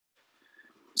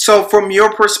So, from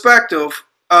your perspective,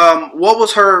 what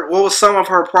was some of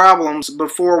her problems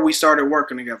before we started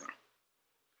working together?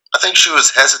 I think she was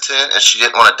hesitant and she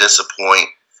didn't want to disappoint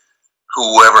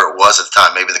whoever it was at the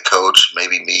time. Maybe the coach,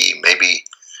 maybe me, maybe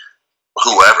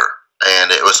whoever. And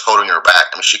it was holding her back.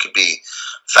 I mean, she could be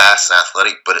fast and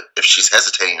athletic, but if she's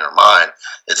hesitating in her mind,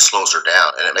 it slows her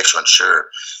down and it makes her unsure.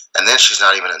 And then she's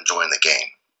not even enjoying the game.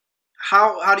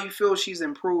 How do you feel she's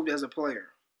improved as a player?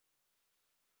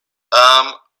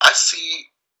 I see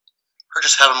her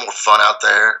just having more fun out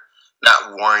there,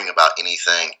 not worrying about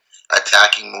anything,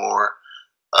 attacking more.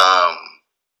 Um,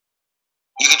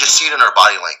 you can just see it in her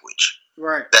body language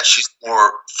Right, that she's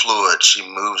more fluid. She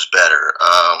moves better.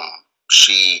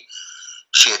 She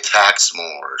she attacks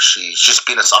more. She's just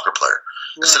being a soccer player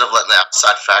instead right. of letting the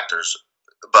outside factors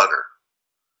bug her.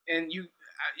 And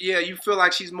yeah, you feel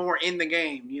like she's more in the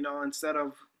game, instead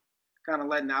of kind of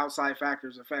letting the outside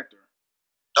factors affect her.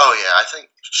 Oh yeah, I think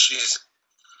she's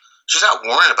not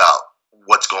worrying about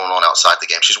what's going on outside the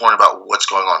game. She's worrying about what's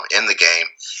going on in the game,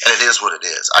 and it is what it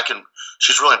is.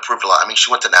 She's really improved a lot. I mean, she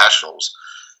went to nationals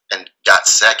and got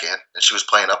second, and she was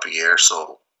playing up a year,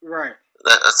 so Right,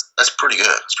 that's pretty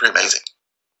good. It's pretty amazing.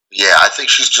 Yeah, I think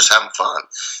she's just having fun,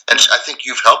 and right, I think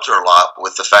you've helped her a lot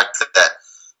with the fact that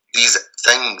these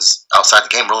things outside the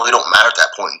game really don't matter at that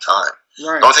point in time. The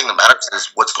right. only thing that matters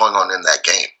is what's going on in that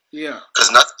game, Yeah,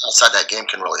 because nothing outside that game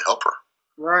can really help her.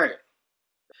 right.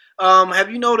 Have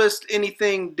you noticed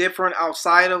anything different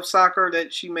outside of soccer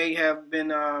that she may have been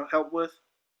helped with?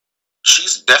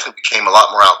 She's definitely became a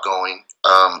lot more outgoing.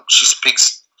 She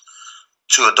speaks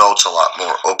to adults a lot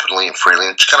more openly and freely,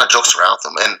 and she kind of jokes around with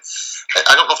them. And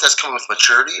I don't know if that's coming with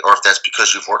maturity or if that's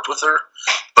because you've worked with her,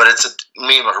 but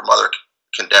me and her mother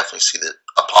can definitely see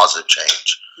a positive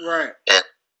change, Right. and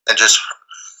just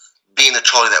being the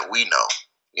Charlie that we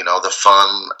know, the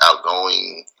fun,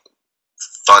 outgoing,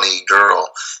 funny girl,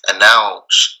 and now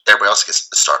everybody else is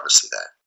starting to see that.